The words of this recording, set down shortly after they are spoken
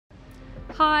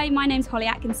Hi, my name's Holly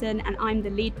Atkinson and I'm the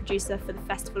lead producer for the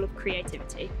Festival of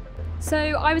Creativity. So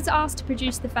I was asked to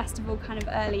produce the festival kind of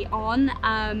early on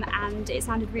and it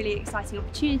sounded a really exciting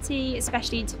opportunity,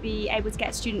 especially to be able to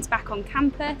get students back on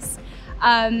campus,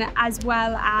 as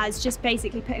well as just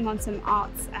basically putting on some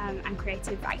arts and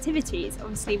creative activities.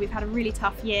 Obviously we've had a really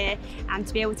tough year, and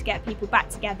to be able to get people back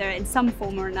together in some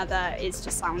form or another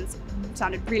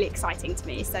sounded really exciting to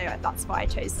me, so that's why I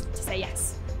chose to say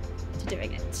yes to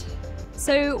doing it.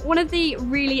 So one of the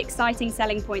really exciting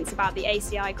selling points about the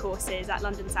ACI courses at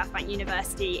London South Bank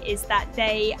University is that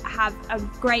they have a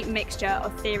great mixture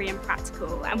of theory and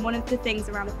practical, and one of the things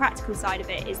around the practical side of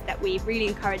it is that we really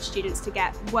encourage students to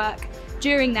get work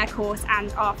during their course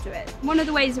and after it. One of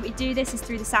the ways that we do this is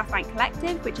through the South Bank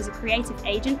Collective, which is a creative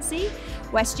agency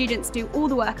where students do all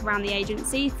the work around the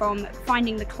agency, from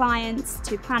finding the clients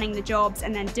to planning the jobs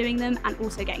and then doing them, and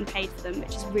also getting paid for them,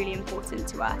 which is really important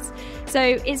to us. So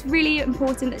it's really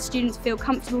important that students feel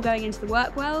comfortable going into the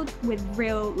work world with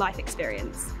real life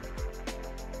experience.